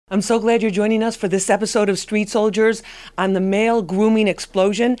I'm so glad you're joining us for this episode of Street Soldiers on the male grooming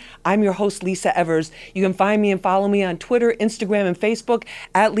explosion. I'm your host, Lisa Evers. You can find me and follow me on Twitter, Instagram, and Facebook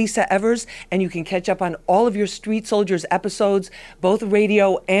at Lisa Evers, and you can catch up on all of your Street Soldiers episodes, both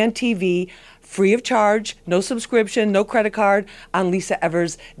radio and TV, free of charge, no subscription, no credit card, on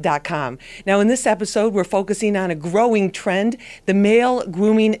lisaevers.com. Now, in this episode, we're focusing on a growing trend, the male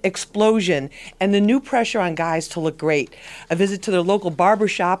grooming explosion, and the new pressure on guys to look great. A visit to their local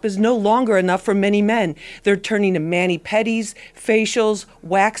barbershop is no longer enough for many men. They're turning to mani-pedis, facials,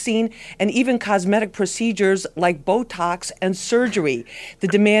 waxing, and even cosmetic procedures like Botox and surgery. The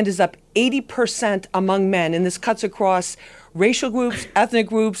demand is up 80% among men, and this cuts across racial groups, ethnic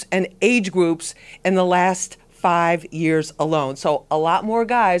groups, and age groups in the last 5 years alone. So a lot more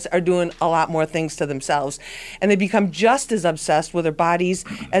guys are doing a lot more things to themselves, and they become just as obsessed with their bodies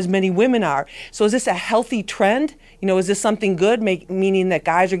as many women are. So is this a healthy trend? You know, is this something good, meaning that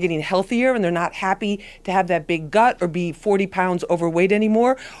guys are getting healthier and they're not happy to have that big gut or be 40 pounds overweight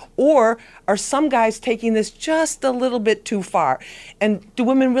anymore? Or are some guys taking this just a little bit too far? And do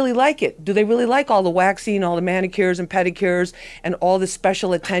women really like it? Do they really like all the waxing, all the manicures and pedicures, and all the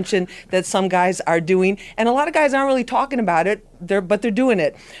special attention that some guys are doing? And a lot of guys aren't really talking about it, but they're doing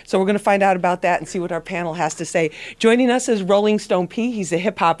it. So we're going to find out about that and see what our panel has to say. Joining us is Rolling Stone P. He's a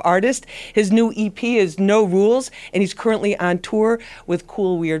hip-hop artist. His new EP is No Rules, and he's currently on tour with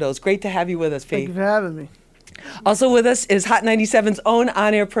Cool Weirdos. Great to have you with us, P. Thank you for having me. Also with us is Hot 97's own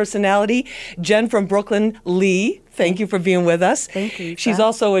on-air personality, Jen from Brooklyn, Lee. Thank you for being with us. Thank you. She's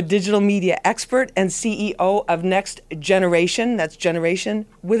also a digital media expert and CEO of Next Generation. That's Generation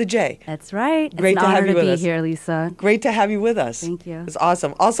with a J. That's right. Great it's to an have you with be us. Here, Lisa. Great to have you with us. Thank you. It's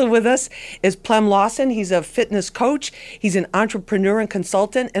awesome. Also with us is Plem Lawson. He's a fitness coach. He's an entrepreneur and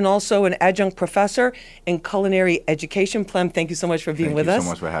consultant, and also an adjunct professor in culinary education. Plem, thank you so much for being with us. Thank you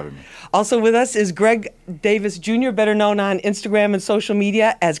so much for having me. Also with us is Greg Davis Jr., better known on Instagram and social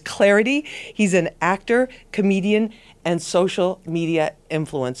media as Clarity. He's an actor, comedian, and social media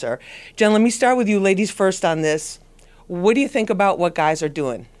influencer. Jen, let me start with you ladies first on this. What do you think about what guys are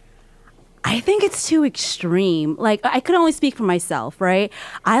doing? I think it's too extreme. Like, I could only speak for myself, right?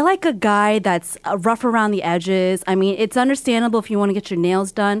 I like a guy that's rough around the edges. I mean, it's understandable if you want to get your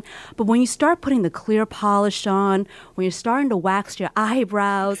nails done, but when you start putting the clear polish on, when you're starting to wax your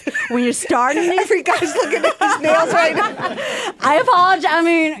eyebrows, when you're starting to... Every guy's looking at his nails right now. I apologize. I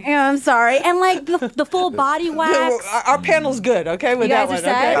mean, I'm sorry. And like the full body wax. Our panel's good, okay? With You guys that are one,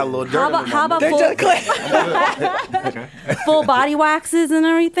 set? okay? Got a little dirt How about full body waxes and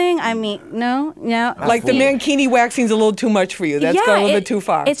everything? I mean, no. Like the mankini waxing's a little too much for you. That's gone a little bit too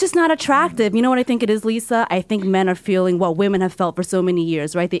far. It's just not attractive. You know what I think it is, Lisa? I think men are feeling what women have felt for so many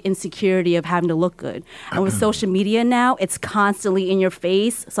years, right? The insecurity of having to look good. And with social media now, it's constantly in your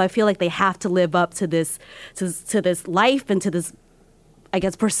face. So I feel like they have to live up to this life and to this, I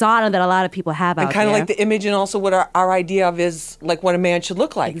guess, persona that a lot of people have out there. And kind of like the image, and also what our idea of is like what a man should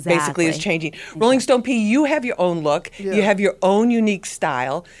look like, basically, is changing. Rolling Stone P, you have your own look. Yeah. You have your own unique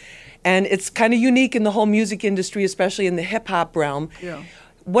style. And it's kind of unique in the whole music industry, especially in the hip-hop realm. Yeah.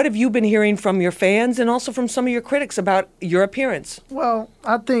 What have you been hearing from your fans and also from some of your critics about your appearance? Well,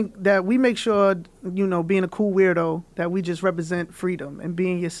 I think that we make sure, being a cool weirdo, that we just represent freedom and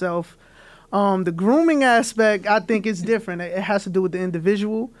being yourself. The grooming aspect, I think it's different. It has to do with the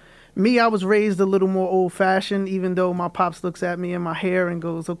individual. Me, I was raised a little more old-fashioned, even though my pops looks at me and my hair and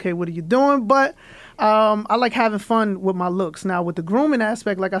goes, okay, what are you doing? But I like having fun with my looks. Now, with the grooming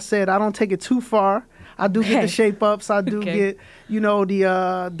aspect, like I said, I don't take it too far. I do get the shape-ups. I do get,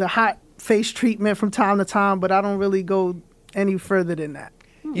 the hot face treatment from time to time, but I don't really go any further than that.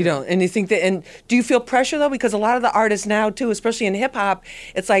 You don't, and you think that, and do you feel pressure though? Because a lot of the artists now too, especially in hip hop,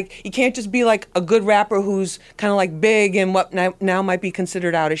 it's like you can't just be like a good rapper who's kind of like big and what now might be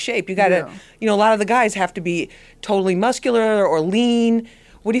considered out of shape. You gotta, a lot of the guys have to be totally muscular or lean.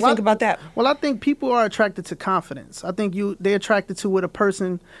 What do you think about that? Well, I think people are attracted to confidence. I think they're attracted to what a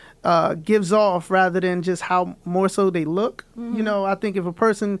person gives off rather than just how more so they look. Mm-hmm. I think if a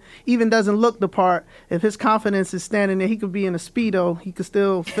person even doesn't look the part, if his confidence is standing there, he could be in a Speedo. He could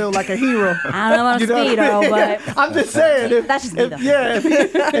still feel like a hero. I don't know about a Speedo, but... I'm just saying. That's just me, though.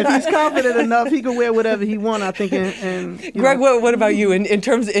 If he's confident enough, he can wear whatever he wants, I think. And Greg, what about you? In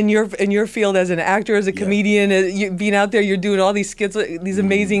terms, in your field as an actor, as a comedian, you being out there, you're doing all these skits, these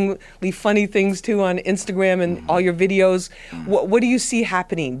amazingly funny things, too, on Instagram and all your videos. What do you see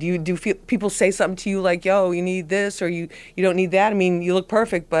happening? Do you feel people say something to you like, yo, you need this or you don't need that? I mean, you look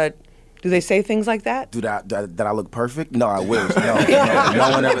perfect, but do they say things like that? That I look perfect? No, I wish. No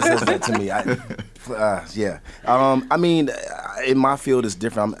one ever says that to me. Yeah. I mean, in my field, it's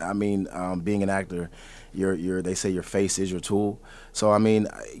different. Being an actor, they say your face is your tool. So I mean,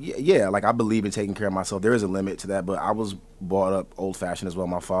 yeah, like I believe in taking care of myself. There is a limit to that, but I was brought up old-fashioned as well.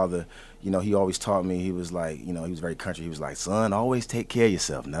 My father, he always taught me. He was like, he was very country. He was like, son, always take care of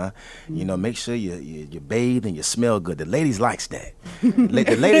yourself, nah. Make sure you bathe and you smell good. The ladies likes that.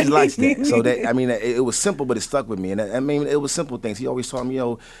 The ladies likes that. So that, it was simple, but it stuck with me. And it was simple things. He always taught me,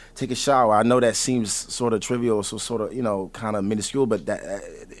 take a shower. I know that seems sort of trivial, so sort of, kind of minuscule, but that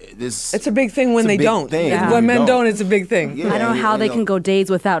it's a big thing when they don't. Yeah. When men don't, it's a big thing. Yeah, I don't know how they can go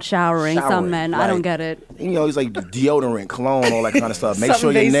days without showering. Some men, like, I don't get it. It's like deodorant, cologne, all that kind of stuff. Make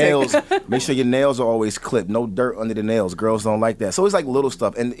sure your nails are always clipped. No dirt under the nails. Girls don't like that. So it's like little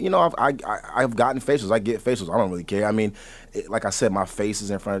stuff. And I've gotten facials. I get facials. I don't really care. Like I said, my face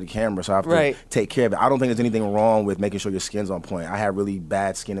is in front of the camera, so I have to take care of it. I don't think there's anything wrong with making sure your skin's on point. I had really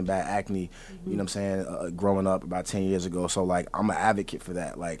bad skin and bad acne, you know what I'm saying, growing up about 10 years ago. So, like, I'm an advocate for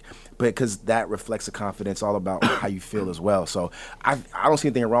that. Like, because that reflects the confidence, all about how you feel as well. So I don't see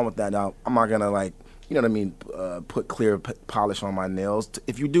anything wrong with that. Now, I'm not going to, like, put clear polish on my nails.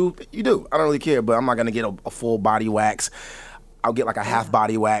 If you do, you do. I don't really care, but I'm not going to get a full body wax. I'll get like a half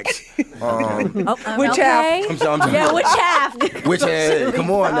body wax. Which half? Which half? Which half?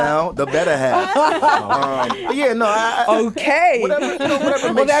 Come on now, the better half. Okay.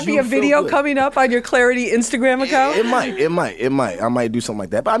 Whatever Will that be a video coming up on your Clarity Instagram account? It might. I might do something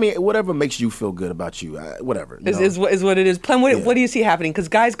like that. But whatever makes you feel good about you, whatever. Is what it is. Plum, what do you see happening? Because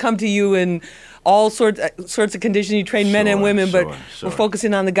guys come to you in all sorts of conditions. You train men and women, but we're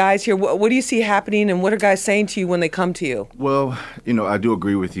focusing on the guys here. What do you see happening, and what are guys saying to you when they come to you? Well, I do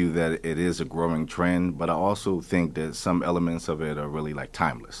agree with you that it is a growing trend, but I also think that some elements of it are really like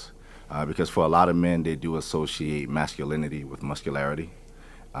timeless. Because for a lot of men, they do associate masculinity with muscularity.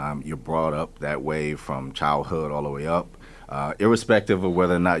 You're brought up that way from childhood all the way up. Irrespective of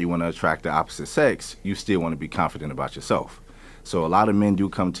whether or not you want to attract the opposite sex, you still want to be confident about yourself. So a lot of men do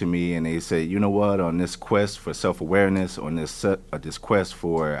come to me and they say, you know what, on this quest for self-awareness, on this quest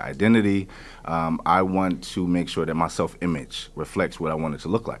for identity, I want to make sure that my self-image reflects what I want it to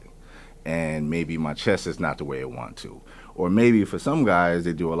look like. And maybe my chest is not the way I want to. Or maybe for some guys,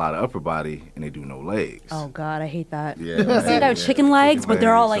 they do a lot of upper body and they do no legs. Oh, God, I hate that. Yeah, See that chicken legs, but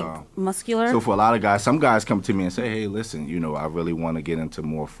they're all like muscular. So for a lot of guys, some guys come to me and say, hey, listen, I really want to get into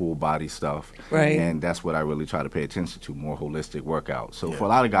more full body stuff. Right. And that's what I really try to pay attention to, more holistic workouts. So for a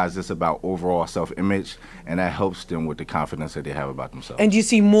lot of guys, it's about overall self-image, and that helps them with the confidence that they have about themselves. And do you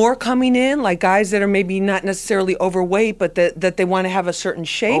see more coming in, like guys that are maybe not necessarily overweight, but that they want to have a certain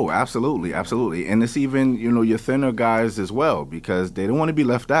shape? Oh, absolutely. And it's even, your thinner guys as well, because they don't want to be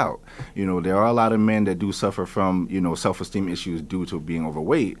left out. There are a lot of men that do suffer from, self-esteem issues due to being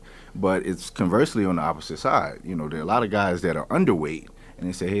overweight, but it's conversely on the opposite side. There are a lot of guys that are underweight, and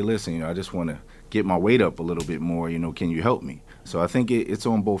they say, hey, listen, I just want to get my weight up a little bit more, can you help me? So I think it's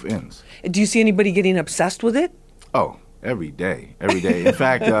on both ends. Do you see anybody getting obsessed with it? Oh, every day. In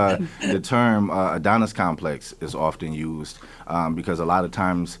fact, the term Adonis complex is often used because a lot of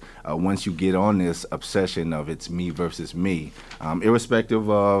times once you get on this obsession of it's me versus me, irrespective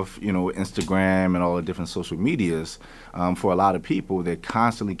of, Instagram and all the different social medias, for a lot of people, they're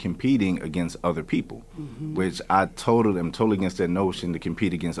constantly competing against other people, which I am totally against that notion to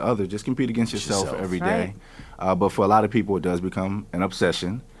compete against others. Just compete against yourself every day. But for a lot of people, it does become an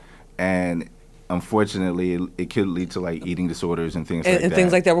obsession. And unfortunately, it could lead to like eating disorders and things like that.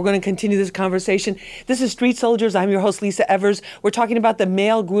 Things like that. We're going to continue this conversation. This is Street Soldiers. I'm your host, Lisa Evers. We're talking about the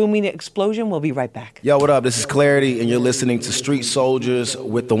male grooming explosion. We'll be right back. Yo, what up? This is Clarity, and you're listening to Street Soldiers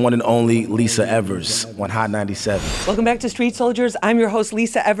with the one and only Lisa Evers on Hot 97. Welcome back to Street Soldiers. I'm your host,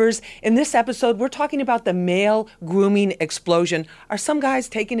 Lisa Evers. In this episode, we're talking about the male grooming explosion. Are some guys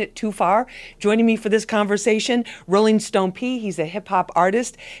taking it too far? Joining me for this conversation, Rolling Stone P. He's a hip-hop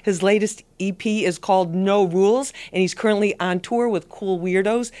artist. His latest EP is called No Rules, and he's currently on tour with Cool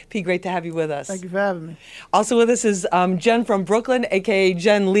Weirdos. P, great to have you with us. Thank you for having me. Also with us is Jen from Brooklyn, a.k.a.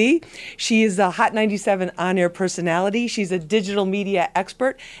 Jen Lee. She is a Hot 97 on-air personality. She's a digital media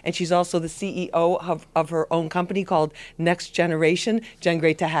expert, and she's also the CEO of her own company called Next Generation. Jen,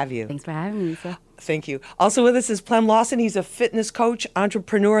 great to have you. Thanks for having me, Lisa. Thank you. Also with us is Plem Lawson. He's a fitness coach,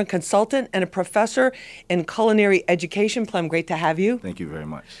 entrepreneur, and consultant, and a professor in culinary education. Plem, great to have you. Thank you very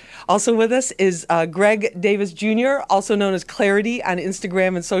much. Also with us is Greg Davis Jr., also known as Clarity on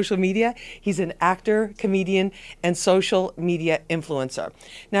Instagram and social media. He's an actor, comedian, and social media influencer.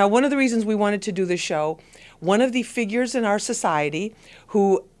 Now, one of the reasons we wanted to do this show, one of the figures in our society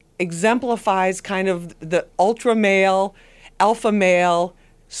who exemplifies kind of the ultra male, alpha male,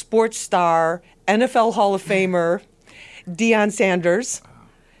 sports star, NFL Hall of Famer Deion Sanders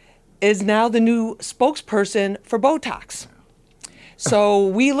is now the new spokesperson for Botox. So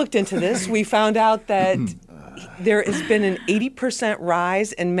we looked into this. We found out that there has been an 80%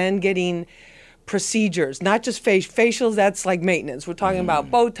 rise in men getting procedures, not just facials, that's like maintenance. We're talking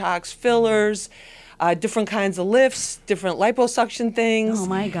about Botox, fillers, different kinds of lifts, different liposuction things. Oh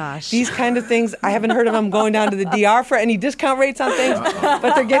my gosh. These kind of things. I haven't heard of them going down to the DR for any discount rates on things,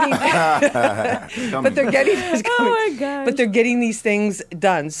 but they're getting Oh my gosh. but they're getting these things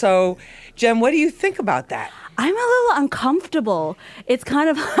done. So, Jem, what do you think about that? I'm a little uncomfortable. It's kind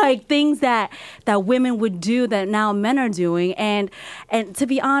of like things that women would do that now men are doing, and to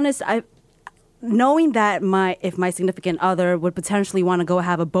be honest, knowing that if my significant other would potentially want to go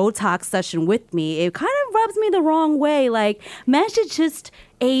have a Botox session with me, it kind of rubs me the wrong way. Like, men should just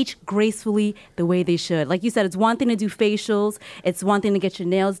age gracefully the way they should. Like you said, it's one thing to do facials, it's one thing to get your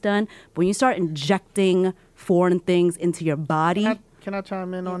nails done, but when you start injecting foreign things into your body. Can I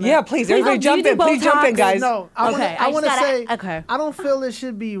chime in on that? Yeah, please. Everybody jump in. Please jump in, guys. No, I want to say, okay. I don't feel there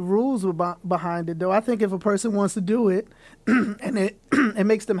should be rules behind it, though. I think if a person wants to do it and it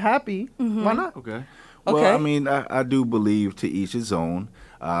makes them happy, why not? Okay. Well, I mean, I do believe to each his own.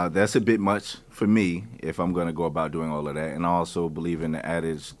 That's a bit much for me if I'm going to go about doing all of that. And I also believe in the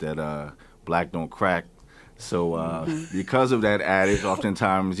adage that black don't crack. So because of that adage,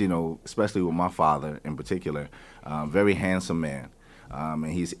 oftentimes, especially with my father in particular, very handsome man.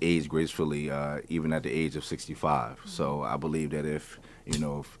 And he's aged gracefully, even at the age of 65. So I believe that if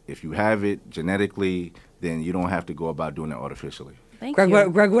you have it genetically, then you don't have to go about doing it artificially. Thank Greg, you.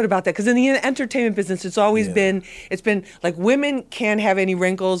 Greg, what about that? Because in the entertainment business, it's always been like women can't have any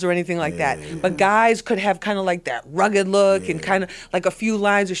wrinkles or anything like that, but guys could have kind of like that rugged look and kind of like a few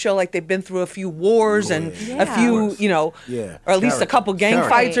lines to show like they've been through a few wars and a few, or at least a couple gang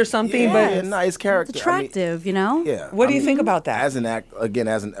fights or something. Yes. But nice character. It's attractive, Yeah. What do you think about that? As an act,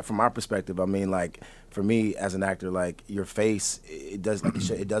 again, from my perspective, I mean, like, for me as an actor, like, your face, it does, like you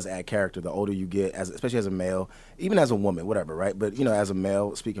said, it does add character. The older you get, especially as a male, even as a woman, whatever, right? But as a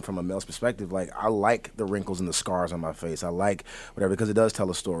male, speaking from a male's perspective, like, I like the wrinkles and the scars on my face. I like whatever, because it does tell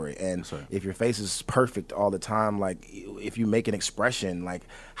a story. And if your face is perfect all the time, like, if you make an expression, like,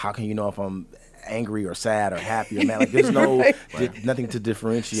 how can you know if I'm angry or sad or happy or mad? Like, there's no nothing to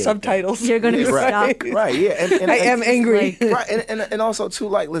differentiate. Subtitles. You're going to be stuck. Right, yeah. And I am angry. Right, and also, too,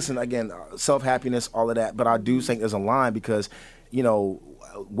 like, listen, again, self-happiness, all of that, but I do think there's a line because,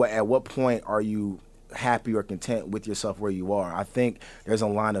 at what point are you happy or content with yourself where you are? I think there's a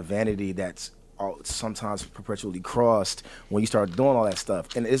line of vanity that's sometimes perpetually crossed when you start doing all that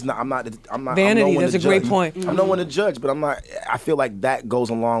stuff, and it's not. I'm not. Vanity. That's a great point. I'm no one to judge, but I'm not. I feel like that goes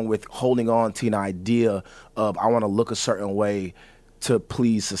along with holding on to an idea of I want to look a certain way to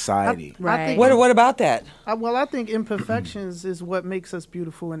please society. Right. I think, What about that? I think imperfections is what makes us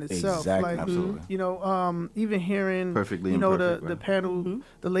beautiful in itself. Exactly. Like, Absolutely. even hearing Perfectly the imperfect, right? panel,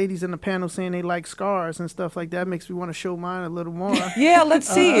 the ladies in the panel saying they like scars and stuff like that makes me want to show mine a little more. Yeah, let's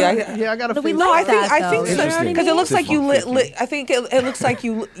see. I got to. But we face like that. that, I think though. so. Interesting. Because it looks like you It's lit. I think it looks like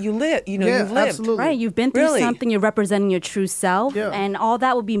you live. You've lived. Absolutely. Right, you've been through Really? something, you're representing your true self, Yeah. and all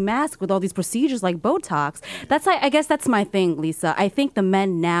that will be masked with all these procedures like Botox. I guess that's my thing, Lisa. I think the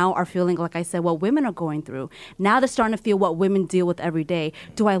men now are feeling, like I said, what women are going through. Now they're starting to feel what women deal with every day.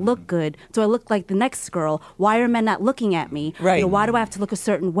 Do I look good? Do I look like the next girl? Why are men not looking at me? Right. Why do I have to look a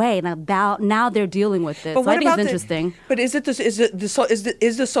certain way? Now they're dealing with this. But So what I think about it's interesting. But is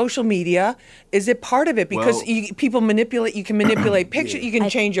the social media? Is it part of it? Because Well- people manipulate. You can manipulate pictures. You can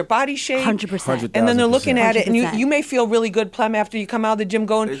change your body shape. 100%. And then they're looking at it, and 100%. you may feel really good, Plum, after you come out of the gym,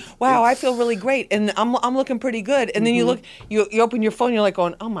 going, "Wow, I feel really great," and I'm looking pretty good. And then you look, you open your phone, you're like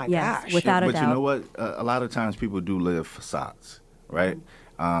going, "Oh my Yes, gosh!" without a But doubt. you know what? A lot of times people do live facades, right?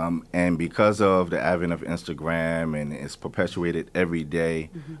 And because of the advent of Instagram and it's perpetuated every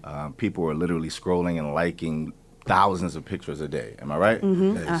day, people are literally scrolling and liking thousands of pictures a day. Am I right?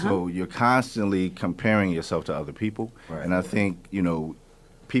 So you're constantly comparing yourself to other people. Right. And I think,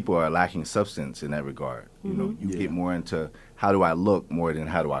 people are lacking substance in that regard. You get more into how do I look more than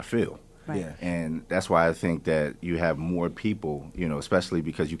how do I feel. Right. Yeah. And that's why I think that you have more people, especially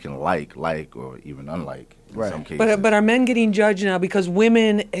because you can like, or even unlike in Right. some cases. But are men getting judged now because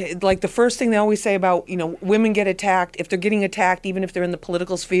women, like the first thing they always say about, women get attacked, if they're getting attacked, even if they're in the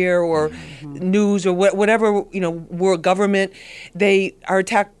political sphere or news or whatever, we're government, they are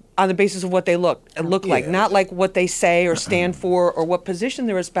attacked on the basis of what they look like, Yeah. not like what they say or stand for or what position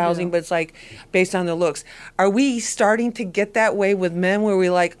they're espousing, but it's like based on their looks. Are we starting to get that way with men where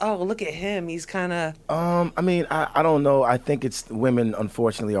we're like, oh, look at him, he's kind of... I mean, I don't know. I think it's women,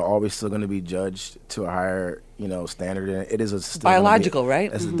 unfortunately, are always still going to be judged to a higher, standard. And it is still biological,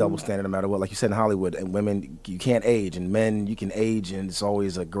 right? It's a double standard no matter what. Like you said in Hollywood, and women, you can't age, and men, you can age, and it's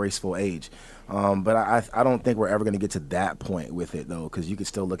always a graceful age. But I don't think we're ever going to get to that point with it, though, because you can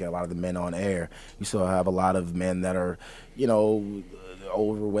still look at a lot of the men on air. You still have a lot of men that are,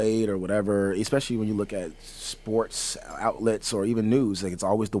 overweight or whatever, especially when you look at sports outlets or even news. Like, it's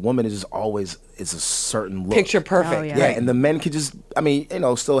always, the woman is always, it's a certain look. Picture perfect. Oh, yeah. Yeah, and the men could just,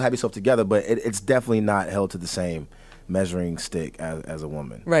 still have yourself together, but it's definitely not held to the same measuring stick as a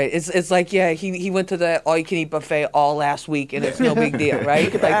woman. Right. It's like, he went to the all-you-can-eat buffet all last week, and it's no big deal, right?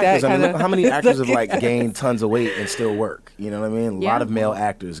 Look at Like the actors. that kind Look of... how many actors have gained tons of weight and still work? You know what I mean? A Yeah. lot of male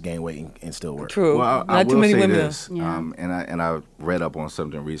actors gain weight and still work. True. Well, I Not too will many say women. this, Yeah. and I read up on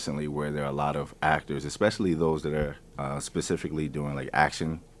something recently where there are a lot of actors, especially those that are specifically doing like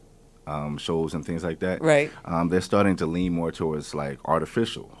action shows and things like that. Right. They're starting to lean more towards like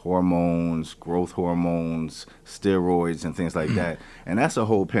artificial hormones, growth hormones, steroids, and things like that. And that's a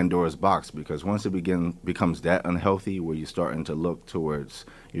whole Pandora's box, because once it becomes that unhealthy, where you're starting to look towards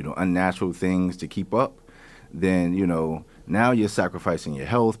unnatural things to keep up, then now you're sacrificing your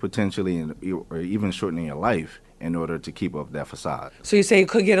health potentially, or even shortening your life in order to keep up that facade. So you say it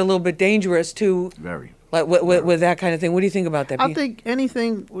could get a little bit dangerous too, Very. like with that kind of thing. What do you think about that? I Pete? think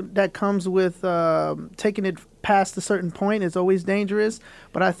anything that comes with taking it past a certain point is always dangerous.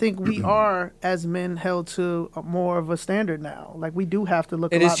 But I think we are, as men, held to more of a standard now. Like, we do have to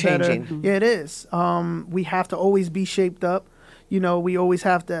look It a is lot changing. better. Yeah, it is. We have to always be shaped up. We always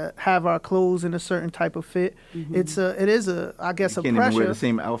have to have our clothes in a certain type of fit. It is I guess, You a can't even wear pressure. the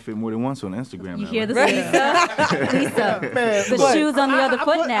same outfit more than once on Instagram. You now, hear right? this, Lisa? Man, The look, shoes on the other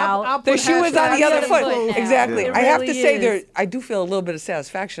foot now. I'll The put shoe is on the hashtags other on foot. now. Exactly. It I have to really say, is. I do feel a little bit of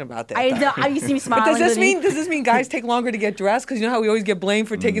satisfaction about that. I used to see me But smiling. does this mean guys take longer to get dressed? Because you know how we always get blamed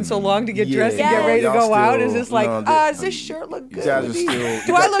for taking so long to get Yeah. dressed and get Yes. ready to Y'all go out? still, Is this like, does this shirt look good? guys with are these- still-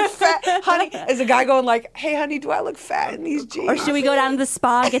 Do I look fat, honey? Is a guy going like, hey, honey, do I look fat in these jeans? Or should we go down to the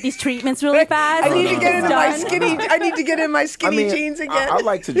spa and get these treatments really fast? I need to get into my Done. skinny. I need to get in my skinny jeans again. I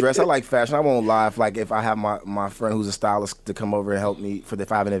like to dress. I like fashion. I won't lie. If I have my friend who's a stylist to come over and help me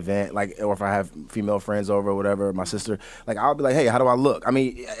if I have an event, or if I have female friends over or whatever, my sister, I'll be like, hey, how do I look? I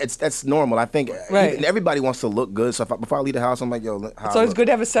mean, that's normal. I think Right. everybody wants to look good. So before I leave the house, I'm like, yo, how It's I always look? good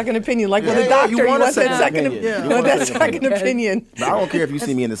to have a second opinion. Like with Yeah, a yeah, doctor, you you want a want that second second, opinion. you You want want that a second second opinion. opinion. But I don't care if you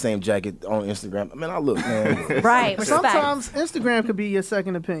see me in the same jacket on Instagram. I mean, I look, man. Right, respect. Sometimes Instagram could be your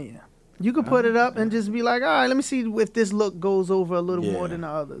second opinion. You could put it up and just be like, all right, let me see if this look goes over a little more Yeah. than the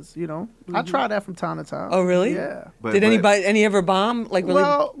others. I try that from time to time. Oh, really? Yeah. Did any ever bomb? Like really?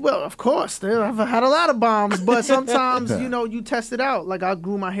 Well, of course. I've had a lot of bombs, but sometimes, you test it out. Like, I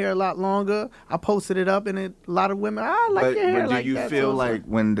grew my hair a lot longer. I posted it up, and a lot of women, I like your hair But do like you that. feel So- like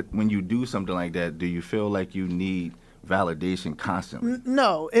when you do something like that, do you feel like you need validation constantly?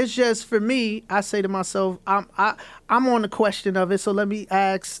 No, it's just for me. I say to myself, I'm on the question of it. So let me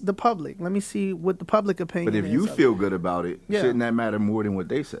ask the public. Let me see what the public opinion But is. if you of feel good about it, Yeah. shouldn't that matter more than what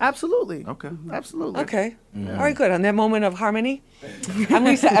they say? absolutely, Okay. absolutely. Okay. All right, good. On that moment of harmony, I'm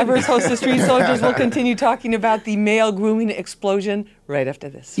Lisa Evers, host of Street Soldiers. We'll continue talking about the male grooming explosion right after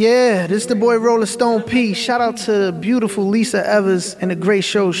this. Yeah, this is the boy Rolling Stone P. Shout out to beautiful Lisa Evers and the great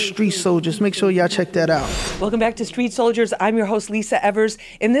show Street Soldiers. Make sure y'all check that out. Welcome back to Street Soldiers. I'm your host, Lisa Evers.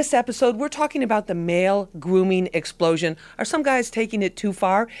 In this episode, we're talking about the male grooming explosion. Are some guys taking it too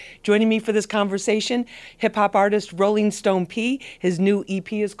far? Joining me for this conversation, hip-hop artist Rolling Stone P. His new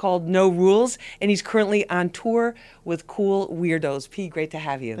EP is called No Rules, and he's currently on tour with Cool Weirdos. P, great to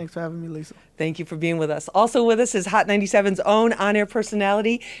have you. Thanks for having me, Lisa. Thank you for being with us. Also with us is Hot 97's own on-air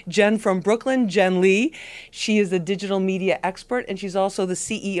personality, Jen from Brooklyn, Jen Lee. She is a digital media expert, and she's also the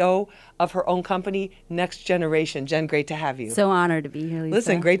CEO of her own company, Next Generation. Jen, great to have you. So honored to be here, Lisa.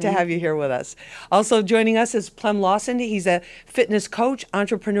 Listen, great to have you here with us. Also joining us is Plem Lawson. He's a fitness coach,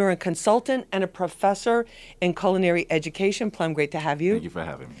 entrepreneur and consultant, and a professor in culinary education. Plem, great to have you. Thank you for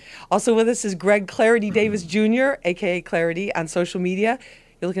having me. Also with us is Greg Clarity Davis Jr., a.k.a. Clarity, on social media.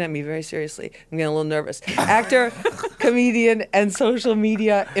 You're looking at me very seriously. I'm getting a little nervous. Actor, comedian, and social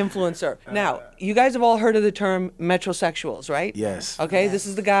media influencer. Now, you guys have all heard of the term metrosexuals, right? Yes. Okay, this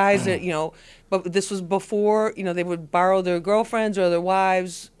is the guys that, but this was before, they would borrow their girlfriends or their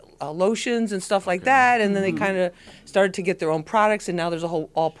wives' lotions and stuff like that, and then they kind of started to get their own products, and now there's a whole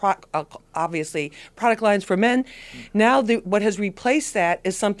obviously product lines for men. Now what has replaced that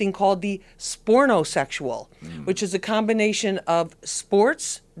is something called the spornosexual, which is a combination of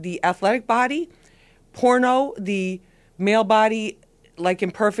sports, the athletic body, porno, the male body, like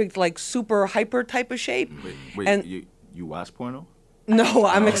imperfect, like super hyper type of shape. Wait, and you watch porno? no,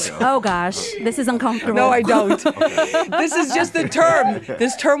 I'm Oh gosh, this is uncomfortable. No, I don't. This is just the term.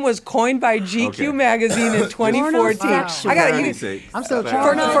 This term was coined by GQ magazine in 2014. I got it. I'm still For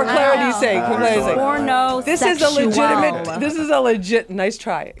trying. clarity's sake. For clarity's sake. Porno. This is a legitimate. This is a legit. Nice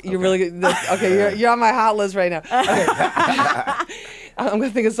try. You're really good. Okay, you're on my hot list right now. Okay. I'm gonna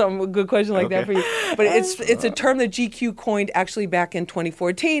think of some good question like that for you. But it's a term that GQ coined actually back in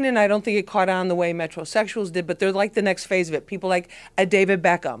 2014, and I don't think it caught on the way metrosexuals did. But they're like the next phase of it. People like a David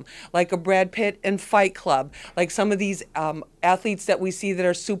Beckham, like a Brad Pitt in Fight Club, like some of these athletes that we see that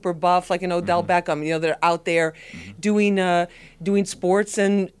are super buff, like an Odell Beckham. You know, they're out there doing sports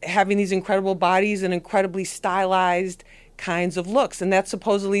and having these incredible bodies and incredibly stylized kinds of looks, and that's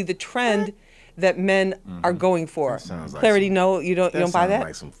supposedly the trend that men are going for. Sounds like Clarity, some- no, you don't buy sounds that?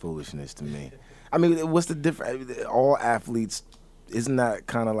 like some foolishness to me. I mean, what's the difference? All athletes, isn't that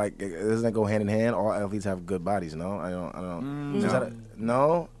kind of like, doesn't that go hand in hand? All athletes have good bodies, no? I don't. Is that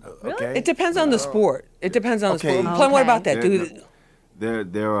no? Okay. It depends on the sport. It depends on the Okay. sport. Plum, what about that, There-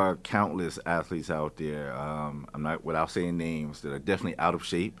 dude? There are countless athletes out there. I'm not, without saying names, that are definitely out of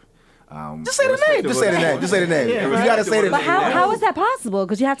shape. Just say the name. Just say the name. Just say the name. You gotta say the But name. how is that possible?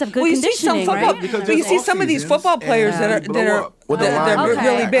 Because you have to have good Well, you see some conditioning, football. right? Because But you there's see some of these off-seasons football players and that are blow that are up. With the that are line.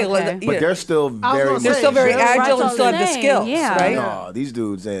 really big. Okay. But they're still very. gonna They're say, still very they're agile and right still have the on the skills, yeah. right? No, these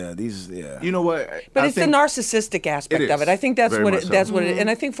dudes. Yeah, You know what? But I it's the think- narcissistic aspect It of it. is. I think that's Very what much it, so. that's what it. And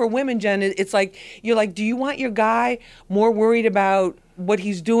I think for women, Jen, it's like you're like, do you want your guy more worried about what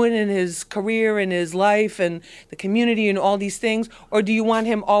he's doing in his career and his life and the community and all these things, or do you want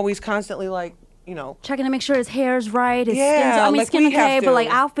him always constantly like, you know? Checking to make sure his hair's right, his Yeah, skin's. I mean, like skin we have okay, to. but like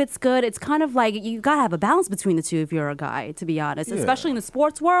outfit's good. It's kind of like you gotta have a balance between the two if you're a guy, to be honest. Especially in the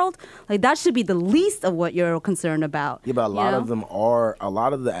sports world, like that should be the least of what you're concerned about. Yeah, but a you lot know? of them are. A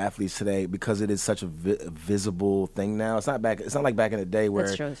lot of the athletes today, because it is such a visible thing now. It's not like back in the day where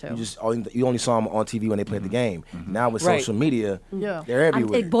That's true, too. you just you only saw them on TV when they played the game. Now with Right. social media, Yeah. they're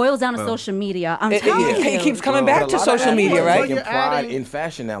everywhere. It boils down to social media. I'm It telling you. keeps coming But back a to lot of social media, athletes are right? taking You're pride adding- in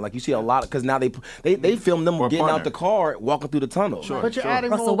fashion now. Like you see a lot because now they film them Or getting partner. out the car, walking through the tunnel. But you're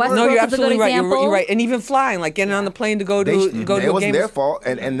adding Russell more Westbrook No, work. you're is a good absolutely right. example. You're right. And even flying, like getting on the plane to go to It a wasn't game. their fault,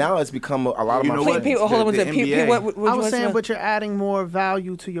 and now it's become a lot of You my know friends. what? People, hold on one The second. NBA. I was saying, but you're adding more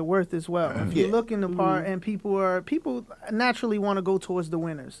value to your worth as well. If you look in the part, and people naturally want to go towards the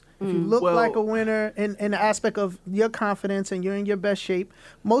winners. If you look Well- like a winner in the aspect of your confidence and you're in your best shape,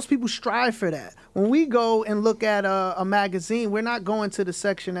 most people strive for that. When we go and look at a magazine, we're not going to the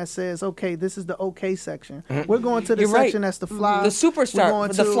section that says, okay, this is the okay section. We're going to the You're right. section that's the fly, the superstar, We're going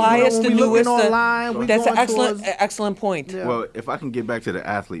the to, flyest, when the we looking newest. online, we That's an going excellent, towards- excellent point. Yeah. Well, if I can get back to the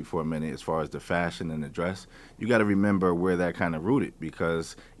athlete for a minute, as far as the fashion and the dress, you got to remember where that kind of rooted,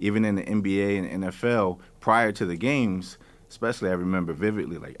 because even in the NBA and NFL, prior to the games, especially I remember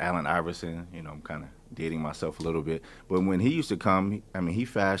vividly, like Allen Iverson. You know, I'm kind of dating myself a little bit, but when he used to come, I mean, he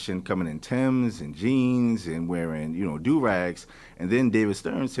fashioned coming in Timbs and jeans and wearing, you know, do-rags. And then David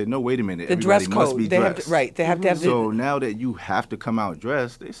Stern said, no, wait a minute, The everybody dress must code. be They have dressed. to, right. They have to have So now that you have to come out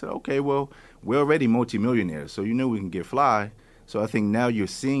dressed, they said, okay, well, we're already multimillionaires, so you know we can get fly. So I think now you're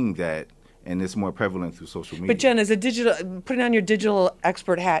seeing that, and it's more prevalent through social media. But Jen, as a putting on your digital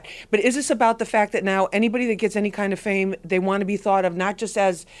expert hat, but is this about the fact that now anybody that gets any kind of fame, they want to be thought of not just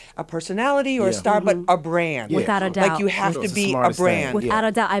as a personality or a star, but a brand? Without a Like doubt. you have It's to the be a smartest thing. brand. Without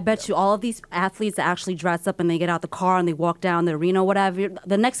a doubt, I bet you all of these athletes that actually dress up and they get out the car and they walk down the arena, whatever.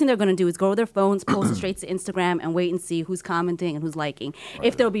 The next thing they're going to do is go to their phones, post it straight to Instagram, and wait and see who's commenting and who's liking.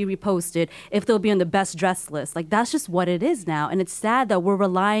 If they'll be reposted, if they'll be on the best dress list. Like that's just what it is now, and it's sad that we're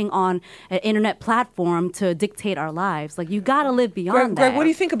relying on an internet platform to dictate our lives. Like you got to live beyond Greg, that. what do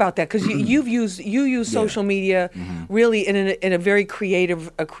you think about that? Because you use social media really in a very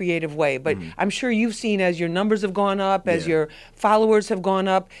creative way. But I'm sure you've seen as your numbers have gone up, as your followers have gone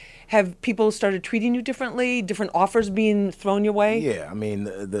up. have people started treating you differently? Different offers being thrown your way? Yeah, I mean,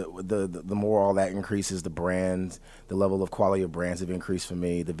 the more all that increases, the brands, the level of quality of brands have increased for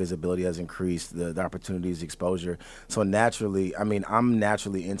me. The visibility has increased, the opportunities, exposure. So naturally, I mean, I'm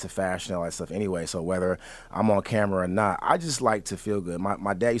naturally into fashion and all that stuff anyway. So whether I'm on camera or not, I just like to feel good.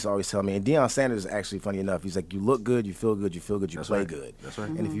 My dad used to always tell me, and Deion Sanders is actually funny enough. He's like, you look good, you feel good, you feel good, you play good. That's right.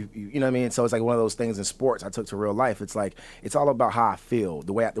 And if you know what I mean. So it's like one of those things in sports I took to real life. It's like it's all about how I feel.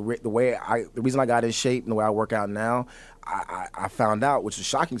 The reason I got in shape and the way I work out now, I found out, which was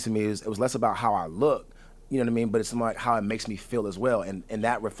shocking to me, is it was less about how I look. You know what I mean? But it's like how it makes me feel as well, and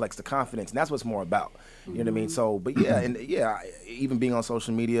that reflects the confidence, and that's what it's more about. You know what I mean? So, but even being on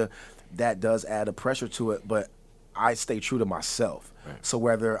social media, that does add a pressure to it. But I stay true to myself. Right. So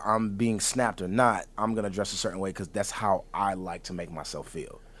whether I'm being snapped or not, I'm gonna dress a certain way because that's how I like to make myself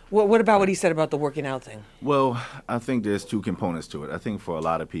feel. What about what he said about the working out thing? Well, I think there's two components to it. I think for a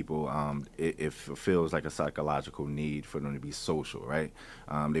lot of people, it feels like a psychological need for them to be social, right?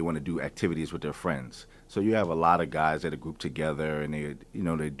 They want to do activities with their friends. So you have a lot of guys that are grouped together, and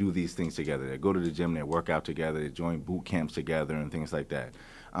they do these things together. They go to the gym, they work out together, they join boot camps together, and things like that.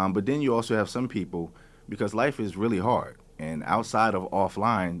 But then you also have some people, because life is really hard, and outside of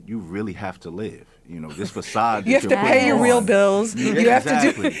offline, you really have to live. You know, this facade. You have to pay your real bills. Yeah, you have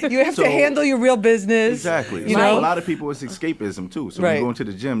exactly. to handle your real business. Exactly. You So know? a lot of people, it's escapism too. So Right. when you go into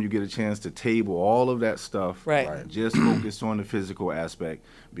the gym, you get a chance to table all of that stuff. Right. Just focus on the physical aspect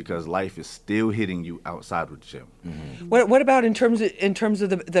because life is still hitting you outside of the gym. Mm-hmm. What about in terms of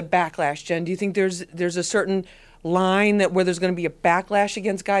the backlash, Jen? Do you think there's a certain line where there's going to be a backlash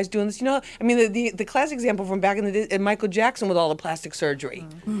against guys doing this? You know, I mean, the classic example from back in the day, Michael Jackson with all the plastic surgery,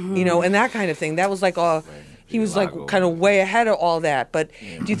 you know, and that kind of thing. That was like he was like kind of way ahead of all that. But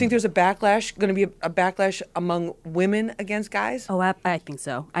do you think there's going to be a backlash among women against guys? Oh, I think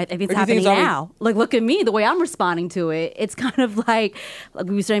so. I think it's Or do you think happening it's always- now. Like, look at me, the way I'm responding to it. It's kind of like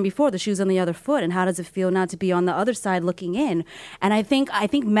we were saying before, the shoe's on the other foot, and how does it feel now to be on the other side looking in? And I think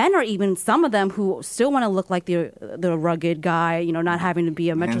men are even, some of them who still want to look like the rugged guy, you know, not having to be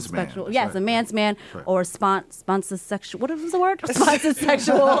a Man's man. metrosexual. That's Yes, right. a man's man Right. or sponsosexual. What was the word?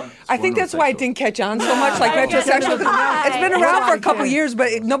 Sponsosexual. I think that's why it didn't catch on so much, like metrosexual. It's been around for a couple years,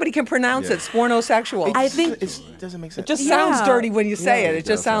 but nobody can pronounce it. Spornosexual. I think It doesn't make sense. It just sounds Yeah. dirty when you say it. It does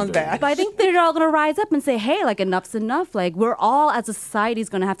just sounds sound dirty. bad. But I think they're all going to rise up and say, hey, like, enough's enough. Like, we're all, as a society, is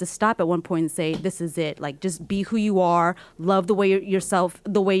going to have to stop at one point and say, this is it. Like, just be who you are. Love the way yourself,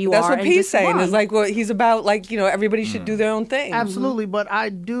 the way you That's are. what and P's just saying. run. Is like what he's about. Like, you know, everybody should do their own thing. Absolutely, but I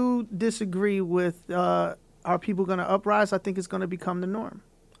do disagree with are people going to uprise? I think it's going to become the norm.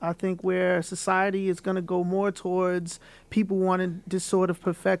 I think where society is going to go more towards people wanting this sort of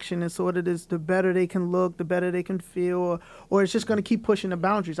perfection and sort of this, the better they can look, the better they can feel, or it's just going to keep pushing the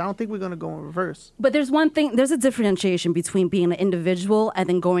boundaries. I don't think we're going to go in reverse. But there's one thing, there's a differentiation between being an individual and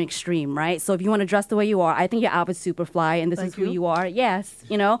then going extreme, right? So if you want to dress the way you are, I think your outfit's super fly and this Thank is who you. you are. Yes,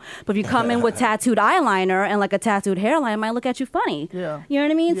 you know? But if you come in with tattooed eyeliner and like a tattooed hairline, I might look at you funny. Yeah. You know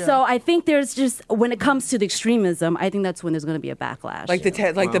what I mean? Yeah. So I think there's just, when it comes to the extremism, I think that's when there's going to be a backlash.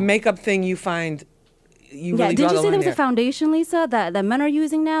 Like the makeup thing, you find you yeah, really did draw you the see line there was there. a foundation, Lisa, that men are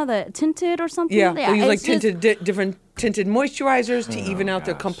using now, that tinted or something? Yeah, they use like it's just- tinted different tinted moisturizers to even out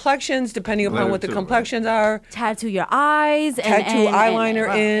their complexions, depending upon Glitter what the too, complexions are. tattoo your eyes, Tattoo eyeliner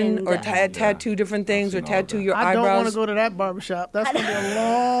and- in, or tattoo different things, or I've seen all tattoo that. your I don't want eyebrows. to go to that barbershop. That's going to be a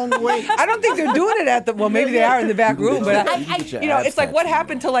long wait. I don't think they're doing it at the. Well, maybe they are in the back room, but your you know, abs it's like what tattooed.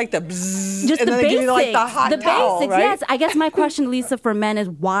 happened to like the bzzz, just and the then they basics. give you like the hot towel, basics, right? yes. I guess my question, Lisa, for men is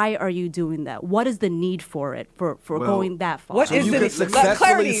why are you doing that? What is the need for it, for going that far? What So is you the can successfully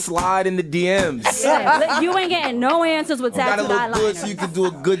clarity? slide in the DMs. Yeah, you ain't getting no answers with Gotta tattooed look good eyeliner. so you can do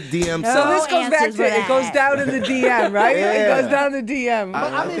a good DM. So No this goes back answers to for it goes that. down in the DM, right? It Yeah. goes down the DM.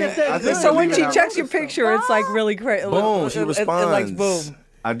 I mean, if I they- think So we're when she leaving out- checks your picture, it's like really crazy. Boom, she It likes responds. boom.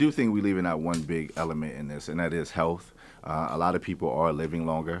 I do think we're leaving out one big element in this, and that is health. A lot of people are living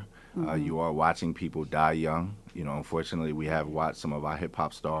longer. You are watching people die young. You know, unfortunately, we have watched some of our hip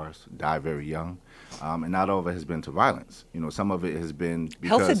hop stars die very young, and not all of it has been to violence. You know, some of it has been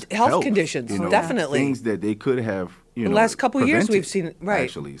because Health conditions, you know, definitely. things that they could have. You know, last couple years prevented, we've seen it, right.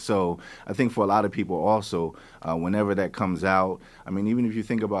 Actually, so I think for a lot of people also, whenever that comes out, I mean, even if you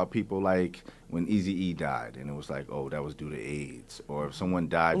think about people like when Eazy-E died, and it was like, oh, that was due to AIDS, or if someone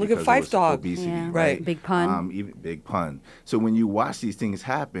died Look at because Phife it was Dawg. obesity, Yeah. Right. Big pun. Even big pun. So when you watch these things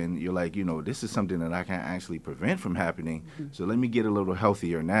happen, you're like, you know, this is something that I can actually prevent from happening. So let me get a little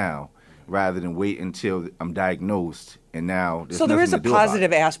healthier now, rather than wait until I'm diagnosed and now there's So there is a nothing to do about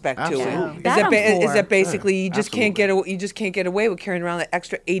positive it. aspect to Absolutely. it. Is That that, I'm is for. that basically you just can't Absolutely. get away with carrying around that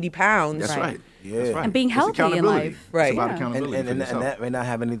extra 80 pounds? That's Right. right. Yeah. That's right. And being It's healthy in accountability. life. Right. It's about Yeah. accountability And for yourself. that may not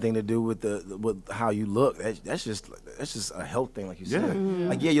have anything to do with with how you look. That's just a health thing, like you said. Yeah. Mm-hmm.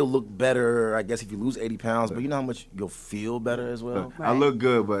 Like you'll look better, I guess, if you lose 80 pounds. But you know how much you'll feel better as well. I look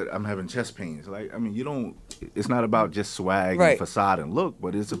good, but I'm having chest pains. Like, I mean, you don't. It's not about just swag Right. and facade and look,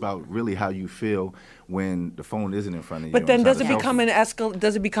 but it's about really how you feel when the phone isn't in front of you. But then and does it's it not a become selfie.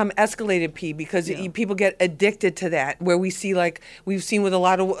 does it become escalated, P? Because people get addicted to that. Where we see, like we've seen with a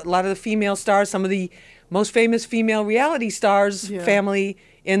lot of the female stars, some of the most famous female reality stars, family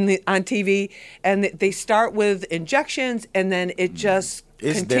on TV, and they start with injections, and then it just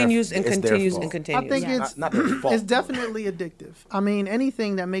It's continues their- and it's their continues fault. and continues. I think it's Not their fault. it's definitely addictive. I mean,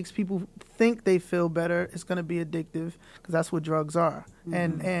 anything that makes people think they feel better is going to be addictive because that's what drugs are.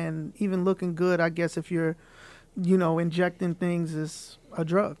 And even looking good, I guess if you're, injecting things is a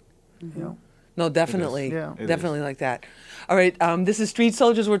drug. You know. No, definitely. Yeah. It Definitely like that. All right. This is Street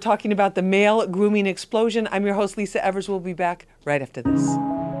Soldiers. We're talking about the male grooming explosion. I'm your host, Lisa Evers. We'll be back right after this.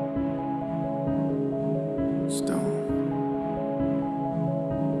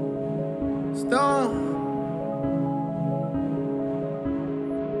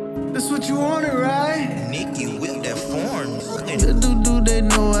 Stone. That's what you wanted, right? Nikki whip that form. Little do they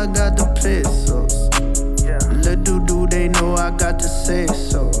know I got the pesos. Little do they know I got to say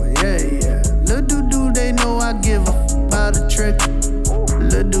so. Yeah. Little do they know I give a about a trick.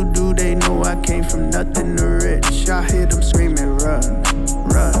 Little do they know I came from nothing to rich. I hear them screaming, run,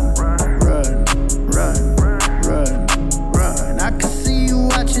 run, run, run, run, run. I can see you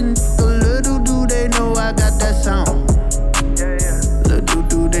watching. Little do they know I got that sound. Little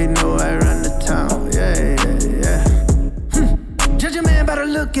do they know I run the town. Yeah. Judge a man by the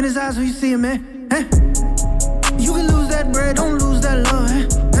look in his eyes when you see him, man. You can lose that bread, don't lose that love.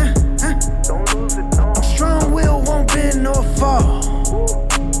 Don't lose it, no. Strong will won't bend nor fall.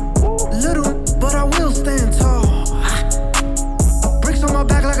 Little, but I will stand tall. Bricks on my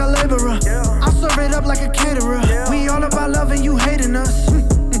back like a laborer. I serve it up like a caterer. We all about loving you hating us.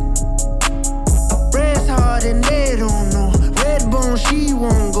 Bread's hard and they don't know. Red bone, she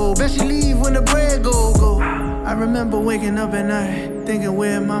won't go. Bet she leave when the bread go. I remember waking up at night, thinking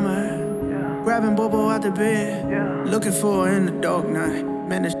where mama at. Grabbing Bobo out the bed, looking for her in the dark night.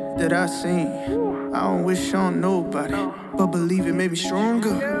 Man, the shit that I seen, I don't wish on nobody, but believe it made me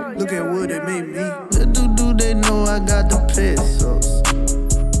stronger. Look at what it made me. Little do they know I got the pesos.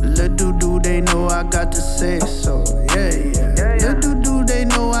 Little do they know I got to say so. Yeah. Little do they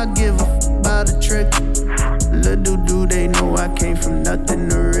know I give a about a trick. Little do they know I came from nothing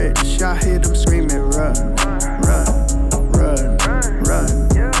to rich. I hear them screaming, run, run, run,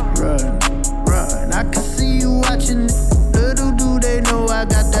 run, run. I can see you watching. Little do they know I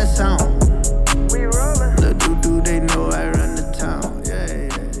got that sound. Little do they know I run the town.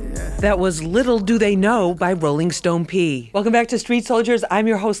 Yeah. That was Little Do They Know by Rolling Stone P. Welcome back to Street Soldiers. I'm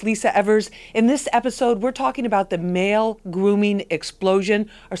your host, Lisa Evers. In this episode, we're talking about the male grooming explosion.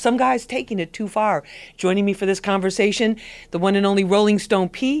 Are some guys taking it too far? Joining me for this conversation, the one and only Rolling Stone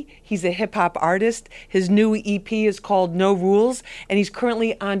P. He's a hip-hop artist. His new EP is called No Rules, and he's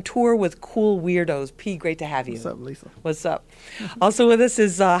currently on tour with Cool Weirdos. P, great to have you. What's up, Lisa? What's up? Also with us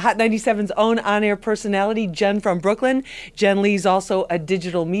is Hot 97's own on-air personality, Jen from Brooklyn. Jen Lee's also a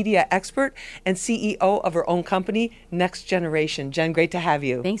digital media expert and CEO of her own company, Next Generation. Jen, great to have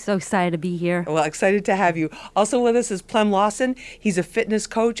you. Thanks. So excited to be here. Well, excited to have you. Also with us is Plem Lawson. He's a fitness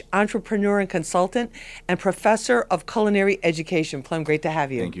coach, entrepreneur and consultant, and professor of culinary education. Plem, great to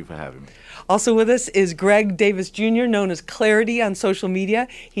have you. Thank you for having me. Also with us is Greg Davis Jr., known as Clarity on social media.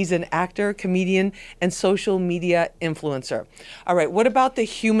 He's an actor, comedian, and social media influencer. All right, what about the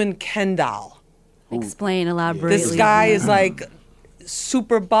human Ken doll? Explain, elaborate. This guy is like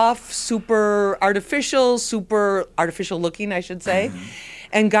super buff, super artificial looking, I should say.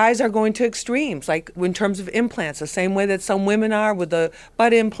 And guys are going to extremes, like in terms of implants, the same way that some women are with the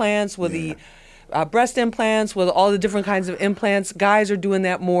butt implants, with the breast implants, with all the different kinds of implants. Guys are doing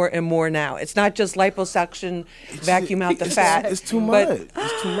that more and more now. It's not just liposuction, vacuum out the fat. It's too but- much.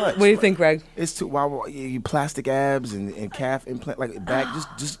 It's too much. What do you think, Greg? It's too. Why you plastic abs and calf implant, like back,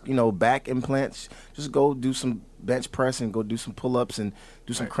 just back implants. Just go do some bench press and go do some pull ups and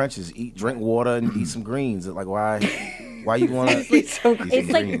do some crunches. Drink water and eat some greens. Like why you want to? These It's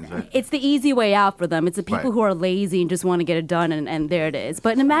like greens, right? it's the easy way out for them. It's the people Right. who are lazy and just want to get it done, and there it is.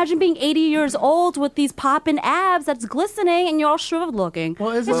 But imagine being 80 years old with these popping abs that's glistening, and you're all shriveled looking.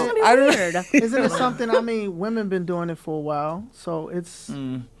 Well, It's isn't gonna it? be I don't know. weird. Isn't it something? I mean, women been doing it for a while, so it's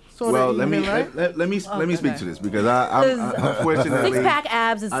sort Well, of let even, me right? let me speak to this because I'm unfortunately Six-pack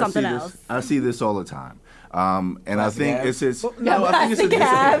abs is something else. I see this all the time. And I think abs? it's No, I think it's a plastic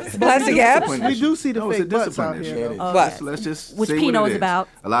abs. discipline. Plastic abs? We do see the No, it's a fake butts discipline out issue. here. Yeah, What? Let's just Which say P what knows it is. about.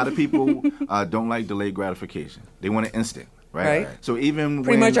 A lot of people don't like delayed gratification. They want it instant, right? Right. So even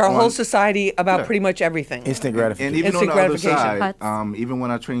Pretty when much our on- whole society about Yeah. pretty much everything. Instant And gratification. even Instant on the other gratification. side, even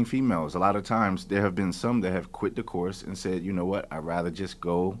when I train females, a lot of times there have been some that have quit the course and said, you know what, I'd rather just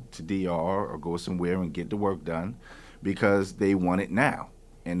go to DR or go somewhere and get the work done because they want it now.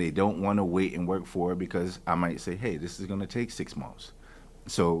 And they don't want to wait and work for it because I might say, hey, this is going to take 6 months.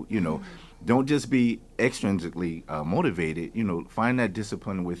 So, don't just be extrinsically motivated. Find that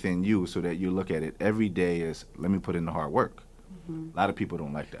discipline within you so that you look at it every day as, let me put in the hard work. A lot of people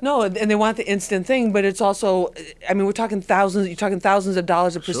don't like that. No, and they want the instant thing, but it's also, I mean, you're talking thousands of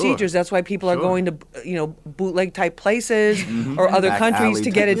dollars of procedures. That's why people are Sure. going to, bootleg type places or other Back countries alley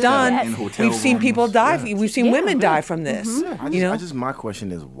to get type it of done. stuff in hotel We've seen rooms. people die. Yeah. We've seen women die from this. My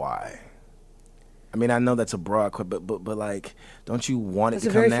question is why? I mean, I know that's a broad question, but like, don't you want That's it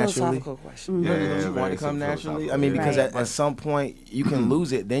a to come very naturally? philosophical question. Yeah, Don't you want very it to come naturally? philosophical. I mean, because Right. at some point you can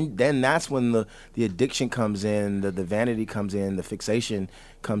lose it. Then that's when the addiction comes in, the vanity comes in, the fixation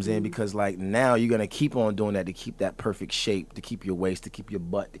comes in. Because like now you're gonna keep on doing that to keep that perfect shape, to keep your waist, to keep your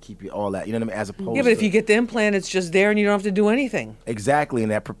butt, to keep your all that. You know what I mean? As opposed Yeah, but if to, you get the implant, it's just there and you don't have to do anything. exactly,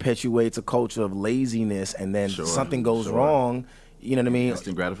 and that perpetuates a culture of laziness, and then Sure, something goes sure. wrong. You know what I mean?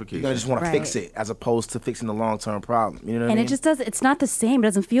 Instant gratification. You're gonna just want Right. to fix it as opposed to fixing the long-term problem. You know what I And mean? it just does. It's not the same. It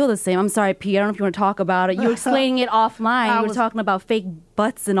doesn't feel the same. I'm sorry, P. I don't know if you want to talk about it. You were explaining it offline. You were talking about fake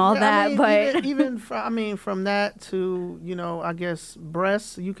butts and all Yeah, that, I mean, but even from that to I guess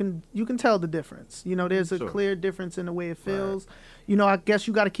breasts, you can tell the difference. There's a Sure. clear difference in the way it feels. I guess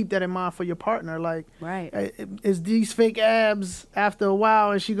you got to keep that in mind for your partner. Like, Right. Is these fake abs after a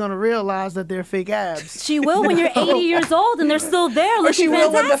while? Is she gonna realize that they're fake abs? she will when you're 80 years old and they're still there. Or she looking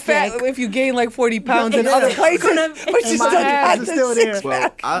will when the fantastic. fat, if you gain like 40 pounds in Yeah. other places, but And she's my still abs got are the still there.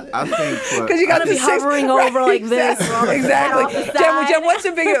 six-pack. Well, I think Because you got Gonna the be six- hovering over like this. Exactly. Off the Jen, side. what's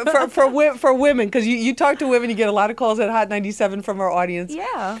the big for women? Because you talk to women, you get a lot of calls at Hot 97 from our audience.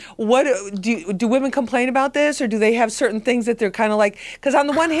 Yeah. What do women complain about this, or do they have certain things that they're kind of like? Because on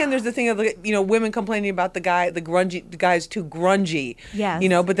the one hand, there's the thing of women complaining about the guy's too grungy. Yes.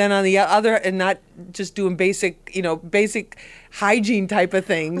 But then on the other, and not just doing basic hygiene type of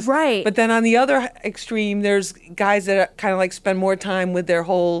things. Right. But then on the other extreme, there's guys that kind of like spend more time with their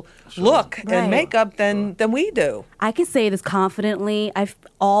whole look Right. and makeup than we do. I can say this confidently.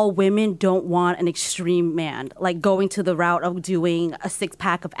 All women don't want an extreme man, like going to the route of doing a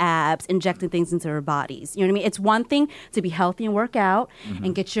 6-pack of abs, injecting things into their bodies. You know what I mean? It's one thing to be healthy and work out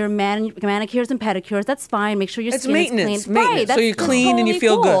and get your manicures and pedicures. That's fine. Make sure your It's skin maintenance, is clean. Right. maintenance. So That's you're clean and you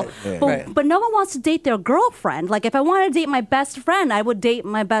feel totally good. cool. Yeah. But, Right. but no one wants to date their girlfriend. Like if I wanted to date my best friend, I would date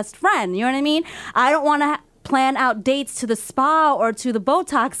my best friend. You know what I mean? I don't want to plan out dates to the spa or to the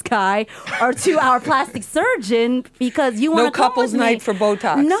Botox guy or to our plastic surgeon because you want to couples night for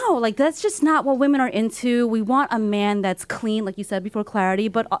Botox. No, like that's just not what women are into. We want a man that's clean, like you said before, clarity,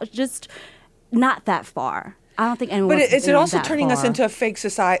 but just not that far. I don't think anyone. But wants is to it be also that turning us far. into a fake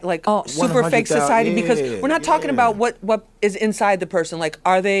society, like Oh, super fake 100,000, society? Because we're not talking about what is inside the person. Like,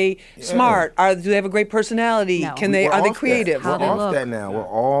 are they smart? Do they have a great personality? No. Are We're they off creative? That. How We're they off look. that now. We're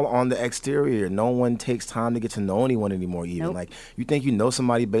all on the exterior. No one takes time to get to know anyone anymore. Even Nope. like you think you know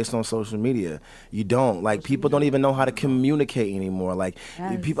somebody based on social media, you don't. Like people don't even know how to communicate anymore. Like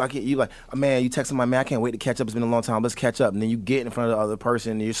people, you like, oh, man, you texting my man, I can't wait to catch up. It's been a long time. Let's catch up. And then you get in front of the other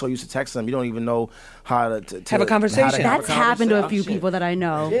person. And you're so used to texting them, you don't even know how to Have a conversation. That's happened to a few people that I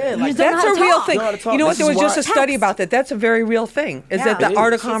know. Yeah, You like just don't know That's how a to real talk. thing. know how to talk. You know what? This There was is just a why- study about that. That's a very real thing. Is that Yeah. the It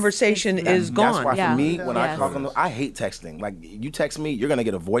art is. of conversation is That's gone. why Yeah. for me, when I Yes. talk on I hate texting. Like you text me, you're gonna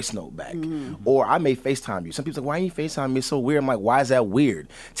get a voice note back, Mm-hmm. or I may FaceTime you. Some people say, "Why are you FaceTime me? It's so weird." I'm like, "Why is that weird?"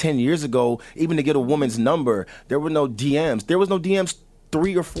 10 years ago, even to get a woman's number, there were no DMs. There was no DMs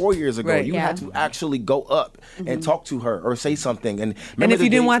 3 or 4 years ago. Right. You Yeah. had to actually go up and talk to her or say something. And And remember if the you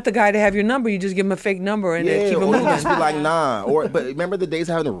didn't day- want the guy to have your number, you just give him a fake number and keep it or moving. just be like, nah. But remember the days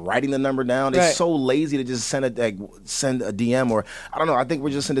of having to writing the number down? It's Right. so lazy to just send a DM, or I don't know. I think we're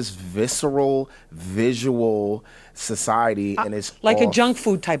just in this visceral, visual society, and it's Like a off. junk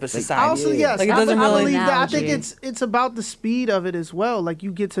food type of society. Also, yes, Like it I doesn't really. believe that. I think Analogy. it's about the speed of it as well. Like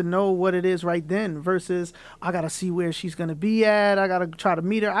you get to know what it is right then versus I gotta see where she's gonna be at. I gotta try to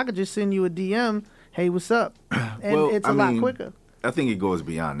meet her. I could just send you a DM. Hey, what's up? And Well, it's I a lot mean, quicker. I think it goes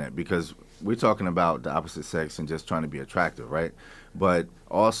beyond that because we're talking about the opposite sex and just trying to be attractive, right? But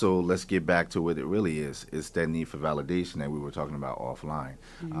also, let's get back to what it really is. It's that need for validation that we were talking about offline.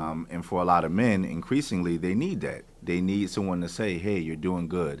 And for a lot of men, increasingly, they need that. They need someone to say, hey, you're doing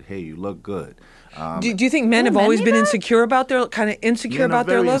good. Hey, you look good. Do you think men have always been insecure about their about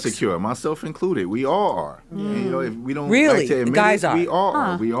their looks? Insecure, myself included. We all are. And, if we don't Really? like to admit Guys it, are. we all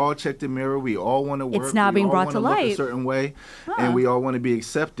are. We all check the mirror. We all want to work. It's now we being all brought wanna to look light. a certain way, and we all want to be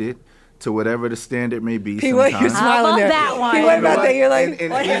accepted to whatever the standard may be. P, sometimes. you're smiling How there. about that one? P, what about that? You're like, And even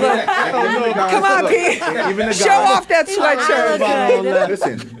the guys, come on, look, P. even the Show guys- off that sweatshirt.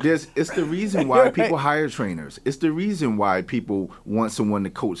 Listen, it's the reason why people hire trainers. It's the reason why people want someone to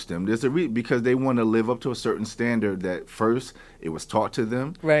coach them. There's because they want to live up to a certain standard that first it was taught to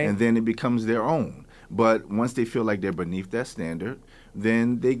them, Right. and then it becomes their own. But once they feel like they're beneath that standard,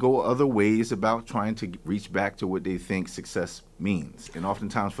 then they go other ways about trying to reach back to what they think success means. And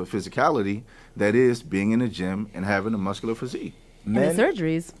oftentimes for physicality, that is being in the gym and having a muscular physique. And the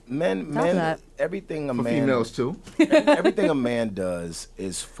surgeries. Men, that. everything a For man, females too. everything a man does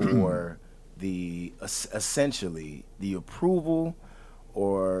is for the essentially the approval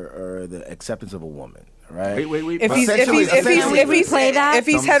or the acceptance of a woman, right? Wait. If he's play that? if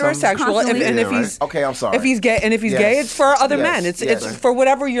he's Some heterosexual, constantly. and if Yeah, he's Okay, I'm sorry. if he's gay, and if he's gay, Yes. it's for other Yes. men. It's Yes. for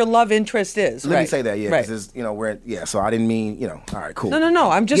whatever your love interest is. Let right. me say that, yeah, Right. because So I didn't mean, all right, cool.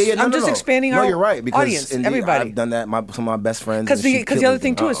 No. I'm just I'm just expanding our you're right, because audience, indeed, everybody. I've done that. Some of my best friends. Because and she the killed other me.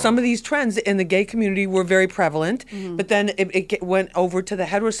 thing too is some of these trends in the gay community were very prevalent, but then it went over to the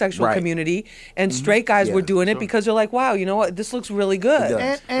heterosexual Right. community, and straight guys were Yeah, doing it because they're like, wow, you know what, this looks really good. It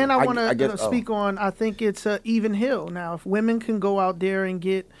does. And I want I get- to speak on, I think it's an even hill. Now, if women can go out there and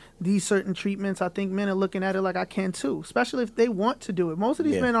get these certain treatments, I think men are looking at it like I can too, especially if they want to do it. Most of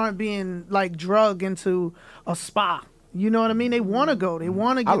these Yeah. men aren't being like drugged into a spa. You know what I mean? They want to go. They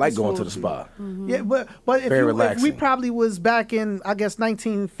want to get I like the going to slow the treatment. spa. Yeah, but if Very we relaxing. probably was back in, I guess,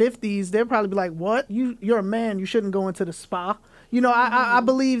 1950s, they'd probably be like, what? You're a man. You shouldn't go into the spa. I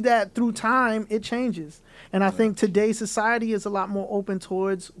believe that through time, it changes. And I think today's society is a lot more open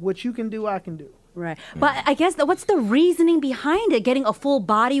towards what you can do, I can do. Right. But I guess what's the reasoning behind it? Getting a full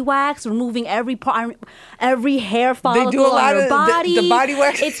body wax, removing every part, every hair follicle do a lot on your of body. the body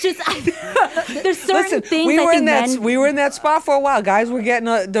wax. It's just there's certain Listen, things we I were think in that men. we were in that spot for a while. Guys were getting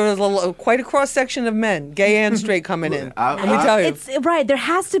there was quite a cross section of men, gay and straight, coming in. Let me tell you. It's right. There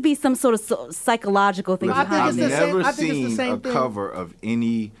has to be some sort of psychological thing I think behind it's it. the same- never I think it's the seen same a thing. cover of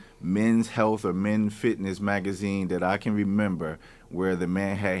any men's health or men's fitness magazine that I can remember where the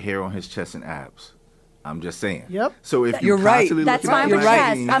man had hair on his chest and abs. I'm just saying. Yep. So if You're you're right. constantly That's looking at fine You're with right.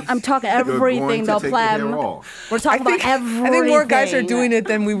 chest. magazines, I'm talking you're everything going though, to take the hair Plem. off. We're talking about everything. I think more guys are doing it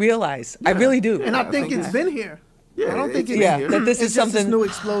than we realize. I really do. And I think it's been here. Yeah, I don't think it's it's yeah, that this it's is just this something new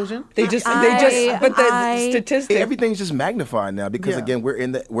explosion. But the statistics. Everything's just magnified now because Yeah. again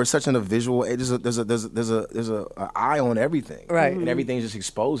we're such in a visual age. There's a eye on everything, Right. And everything's just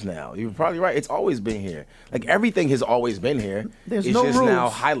exposed now. You're probably right. It's always been here. Like everything has always been here. There's it's no just now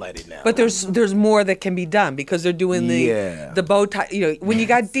rules. highlighted now. But there's more that can be done because they're doing the bow tie. When you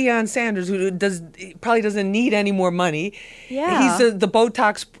got Deion Sanders, who probably doesn't need any more money. Yeah. He's the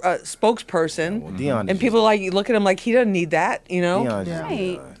Botox spokesperson. Well, Deion and is people look at him like he doesn't need that. Deion's just,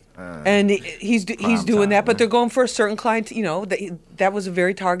 Right. And he's doing that, but they're going for a certain client. That was a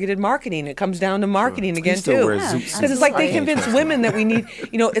very targeted marketing. It comes down to marketing again still too, wears zoot suits. because it's like I they can't convince trust women that we need.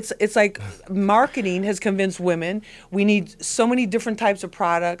 It's like marketing has convinced women we need so many different types of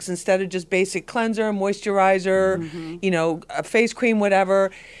products instead of just basic cleanser, moisturizer, a face cream,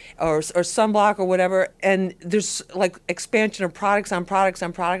 whatever. Or sunblock or whatever, and there's like expansion of products on products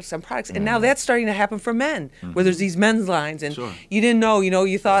on products on products, and now that's starting to happen for men, where there's these men's lines, and you didn't know,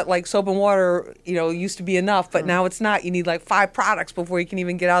 you thought like soap and water, used to be enough, but now it's not. You need like 5 products before you can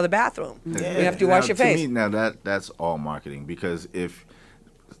even get out of the bathroom. You have to wash your To face. me, now that's all marketing, because if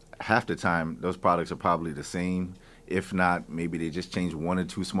half the time those products are probably the same. If not, maybe they just change 1 or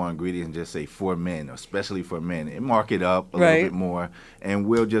 2 small ingredients and just say for men, or especially for men, and mark it up a Right. little bit more. And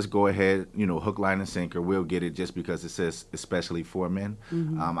we'll just go ahead, hook, line, and sinker. We'll get it just because it says especially for men.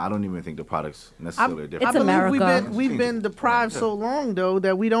 I don't even think the products necessarily are different. It's America. We've been deprived so long though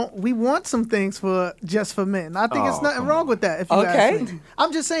that we want some things for men. I think it's nothing wrong with that. If you Okay. ask me.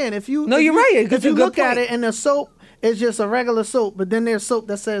 I'm just saying if you No, if you're you- right. It's If a you good look at point. it and the soap is just a regular soap, but then there's soap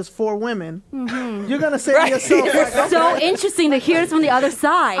that says for women, you're gonna say to yourself, like, So interesting to hear it from the other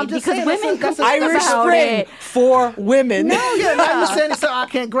side, I'm just because saying, women that's a- complain Irish about Spring it. for women. yeah, I understand. So I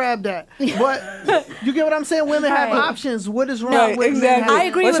can't grab that. But you get what I'm saying? Women have Right. options. What is wrong Right, with men exactly. having- I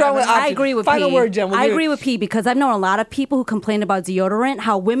agree What's with wrong with I options? agree with Final P. word, Jen. I agree with P because I've known a lot of people who complain about deodorant,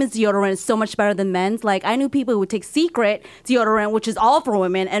 how women's deodorant is so much better than men's. Like I knew people who would take Secret deodorant, which is all for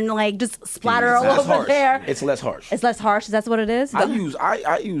women, and like just splatter all It's less over harsh. there. It's less harsh. It's less harsh. That's what it is.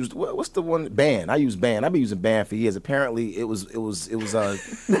 I used what's the one Band? I used Band. I've been using Band for years. Apparently it was it was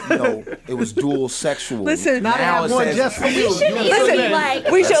dual sexual. Listen, Now they have it one says- just for you.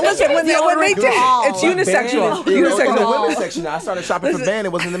 Listen, we should listen when they did all. it's unisexual. Band, you know, it's in the Unisexual. women's section. I started shopping for Band.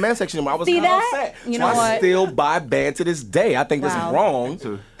 It was in the men's section. I was See kind of that? upset. You So know I what? still buy Band to this day. I think Wow. this is wrong.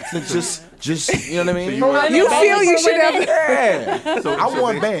 To just you know what I mean? You feel you should have. Yeah. So, I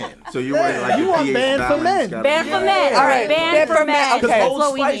want Band. So you want like you the want pH Band for balance men. gotta Band be for right. men. All right, Band for men. Okay. That's Old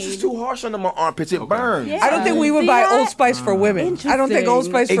what we Spice is need. too harsh under my armpits. It burns. Yeah. I don't think we would See buy that? Old Spice for women. I don't think Old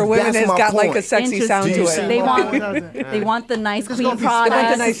Spice for women That's has my got like a point. sexy sound to Interesting. it. They No, want it doesn't. they want the nice clean gonna be- products, they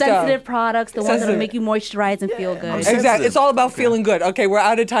want the nice sensitive stuff. products, the ones that'll Sensitive. make you moisturize and feel good. Exactly. It's all about feeling good. Okay, we're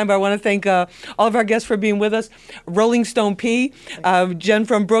out of time, but I want to thank all of our guests for being with us. Rolling Stone P, Jen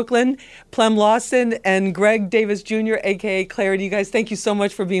from Brooklyn, Plem Lawson, and Greg Davis Jr., a.k.a. Clarity. You guys, thank you so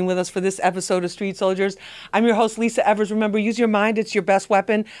much for being with us for this episode of Street Soldiers. I'm your host, Lisa Evers. Remember, use your mind. It's your best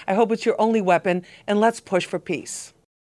weapon. I hope it's your only weapon. And let's push for peace.